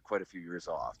after quite a few years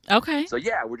off. Okay. So,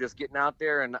 yeah, we're just getting out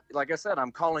there. And like I said,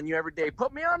 I'm calling you every day.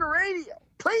 Put me on the radio,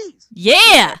 please.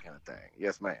 Yeah. That kind of thing.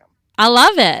 Yes, ma'am. I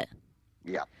love it.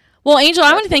 Yeah. Well, Angel,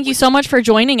 I want to thank you so much for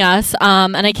joining us.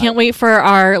 And I can't wait for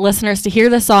our listeners to hear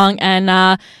the song.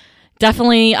 And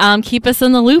definitely keep us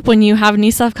in the loop when you have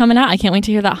new stuff coming out. I can't wait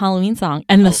to hear that Halloween song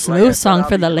and the slow song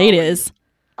for the ladies.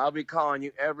 I'll be calling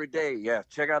you every day. Yeah,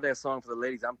 check out that song for the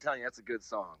ladies. I'm telling you, that's a good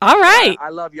song. All right. I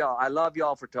love y'all. I love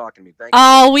y'all for talking to me. Thank you.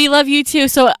 Oh, we love you too.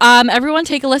 So everyone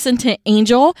take a listen to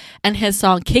Angel and his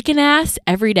song Kickin' Ass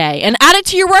Every Day and add it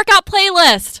to your workout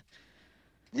playlist.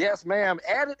 Yes, ma'am.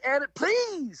 Add it,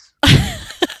 please.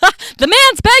 The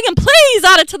man's begging, please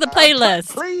add it to the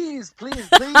playlist. Please.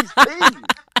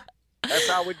 That's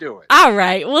how we do it. All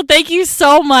right. Well, thank you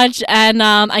so much. And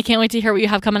I can't wait to hear what you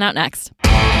have coming out next.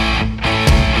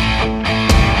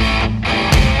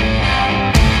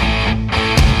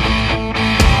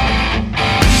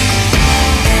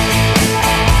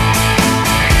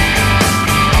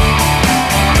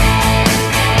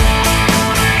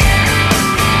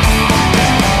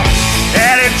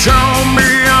 Told me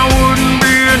I wouldn't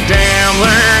be a damn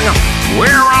thing. Where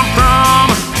I'm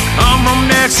from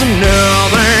next to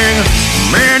nothing.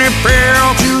 Many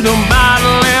fell to the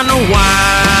bottle and the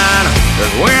wine.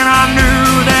 That's when I knew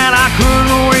that I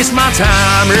couldn't waste my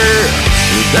time here.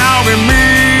 The dog and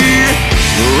me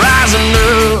rising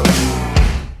up.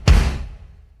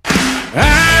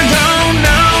 I don't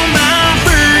know my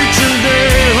future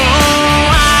today. Oh,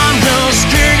 I'm just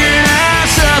kicking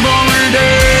ass every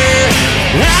day.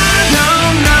 I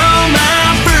don't know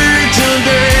my future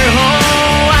today. Oh,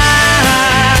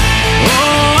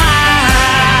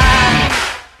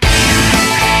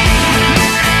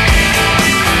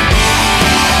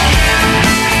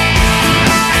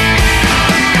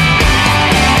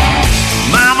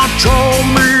 Mama told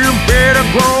me you better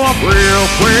grow up real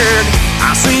quick.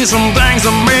 I see some things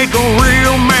that make a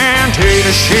real man take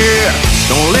a shit.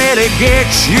 Don't let it get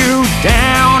you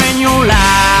down in your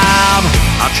life.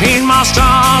 I change my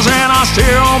stars and I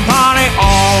still party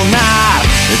all night.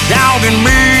 The dog in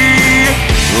me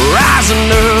rising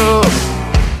up.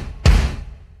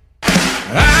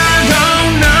 I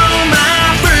don't know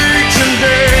my future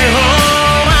day.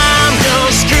 Oh, I'm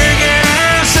just kicking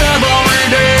ass up every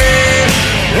day.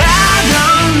 I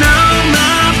don't know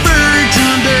my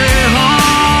future day. Oh,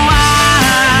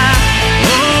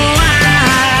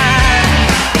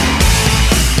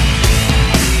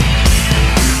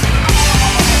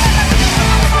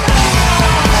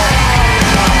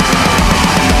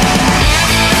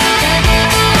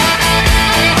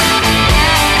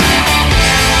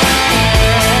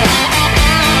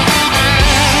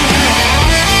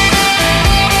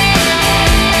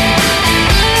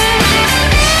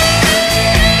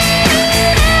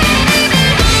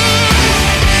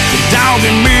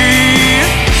 in me,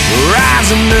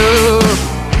 rising up.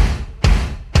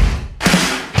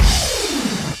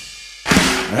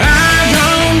 I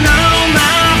don't know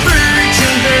my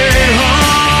future day.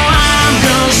 Oh, I'm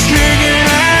just kicking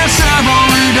ass up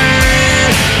every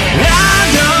day. I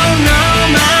don't know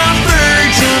my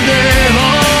future day.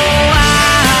 Oh,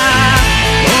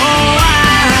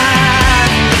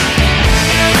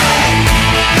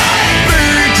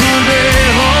 future day.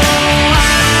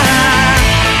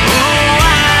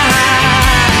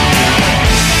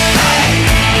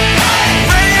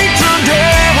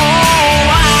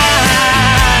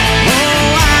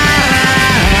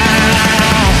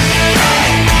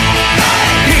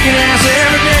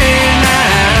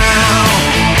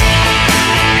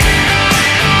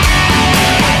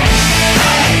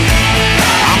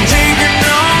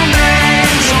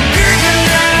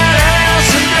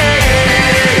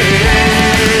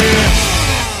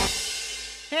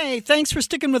 Thanks for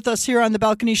sticking with us here on The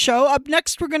Balcony Show. Up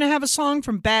next, we're going to have a song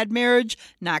from Bad Marriage,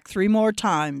 Knock 3 More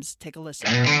Times. Take a listen.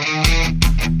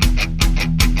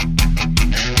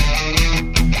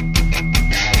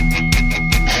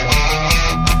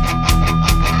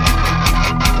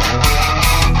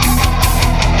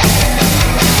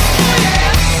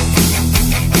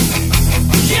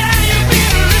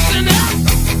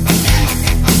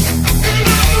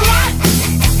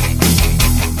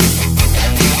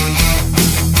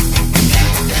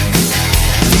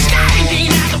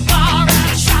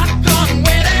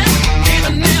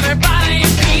 Everybody a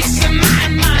piece of my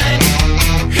mind.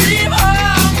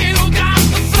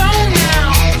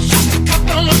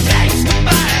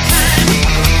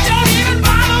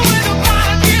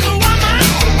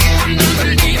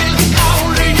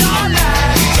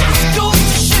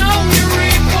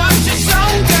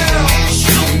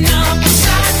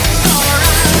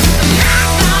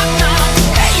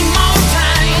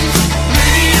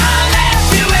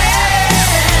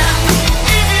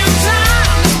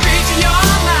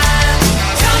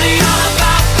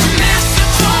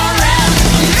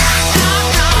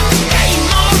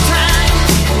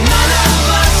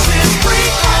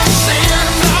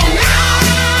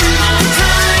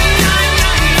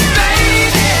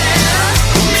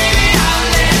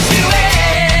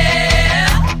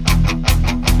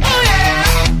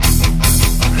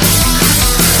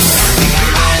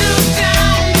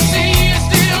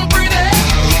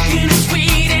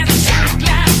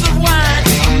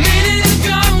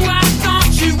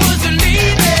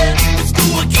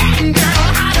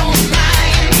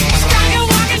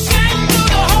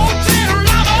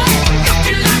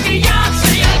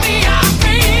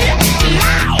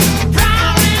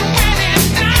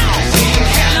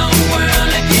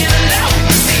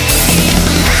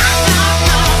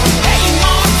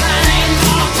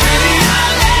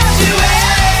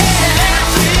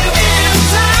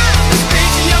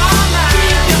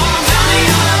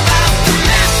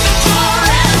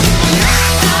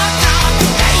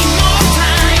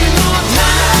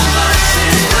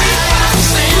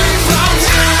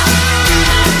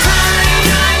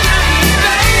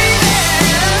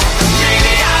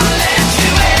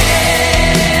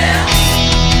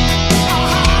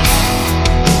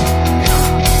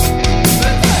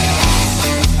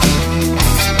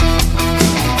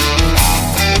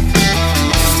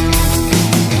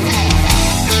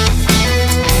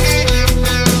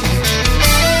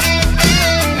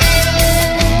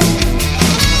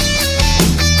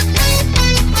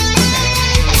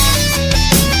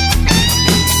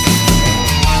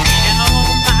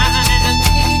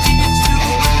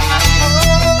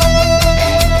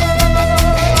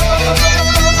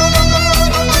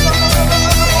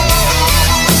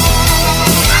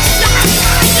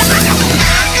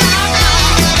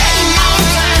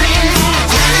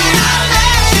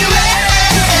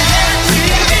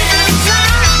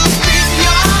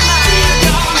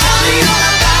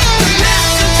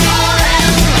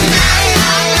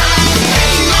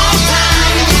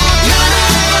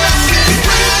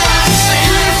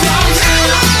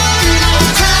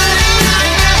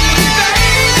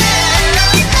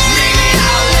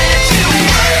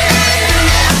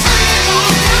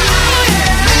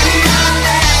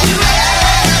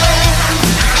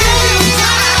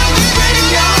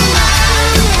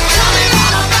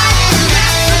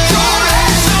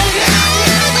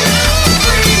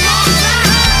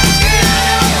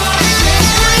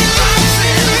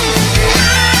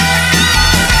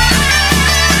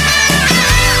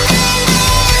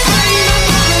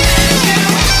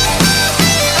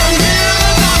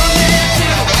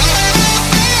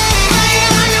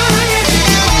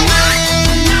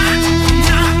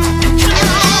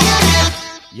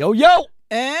 Yo, yo!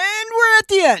 And we're at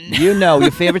the end. You know,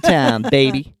 your favorite time,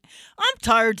 baby. I'm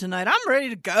tired tonight. I'm ready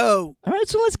to go. All right,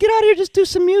 so let's get out of here. Just do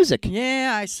some music.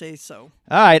 Yeah, I say so.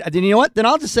 All right, then you know what? Then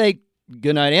I'll just say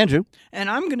good night, Andrew. And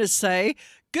I'm going to say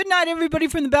good night, everybody,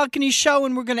 from the Balcony Show,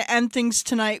 and we're going to end things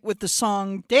tonight with the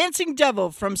song Dancing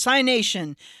Devil from Psy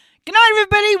Nation. Good night,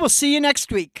 everybody. We'll see you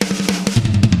next week.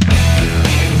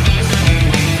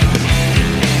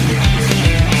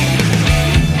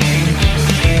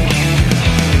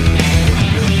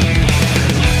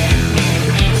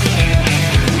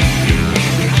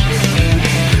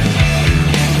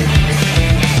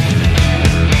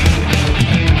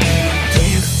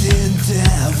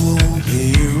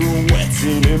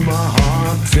 In my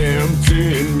heart,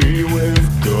 tempting me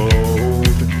with gold.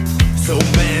 So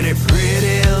many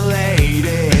pretty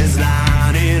ladies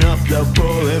lining up the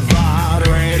boulevard,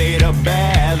 ready to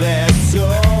bear their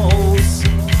souls.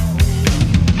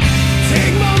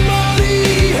 Take my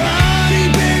money, honey,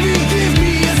 baby, give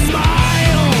me a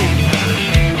smile.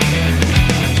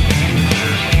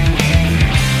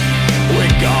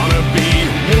 We're gonna be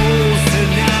wolves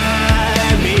tonight,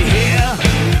 let me hear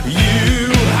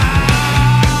you howl.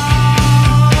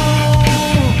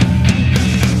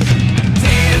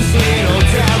 Dance, little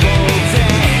devil,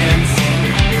 dance.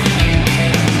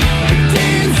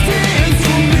 Dance, dance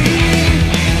for me.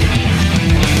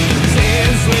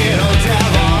 Dance, little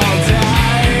devil,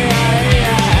 dance.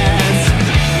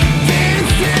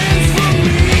 Dance, dance for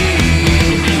me.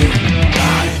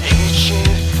 My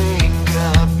ancient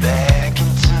finger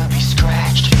begging to be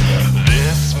scratched.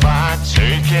 This might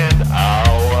take an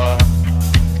hour.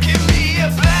 Give me a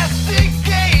plastic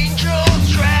angel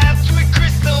strapped with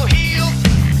crystal heels.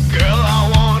 Girl, I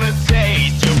wanna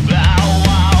taste your bow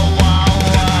wow wow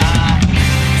wow.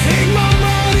 Take my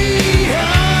money,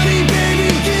 honey, baby,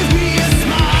 give me a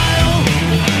smile.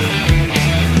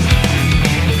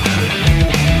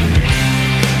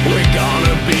 We're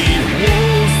gonna be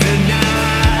wolves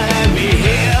tonight, let me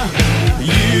hear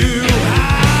you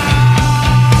howl.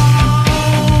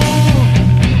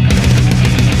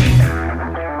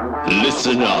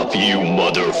 Listen up, you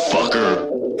motherfucker.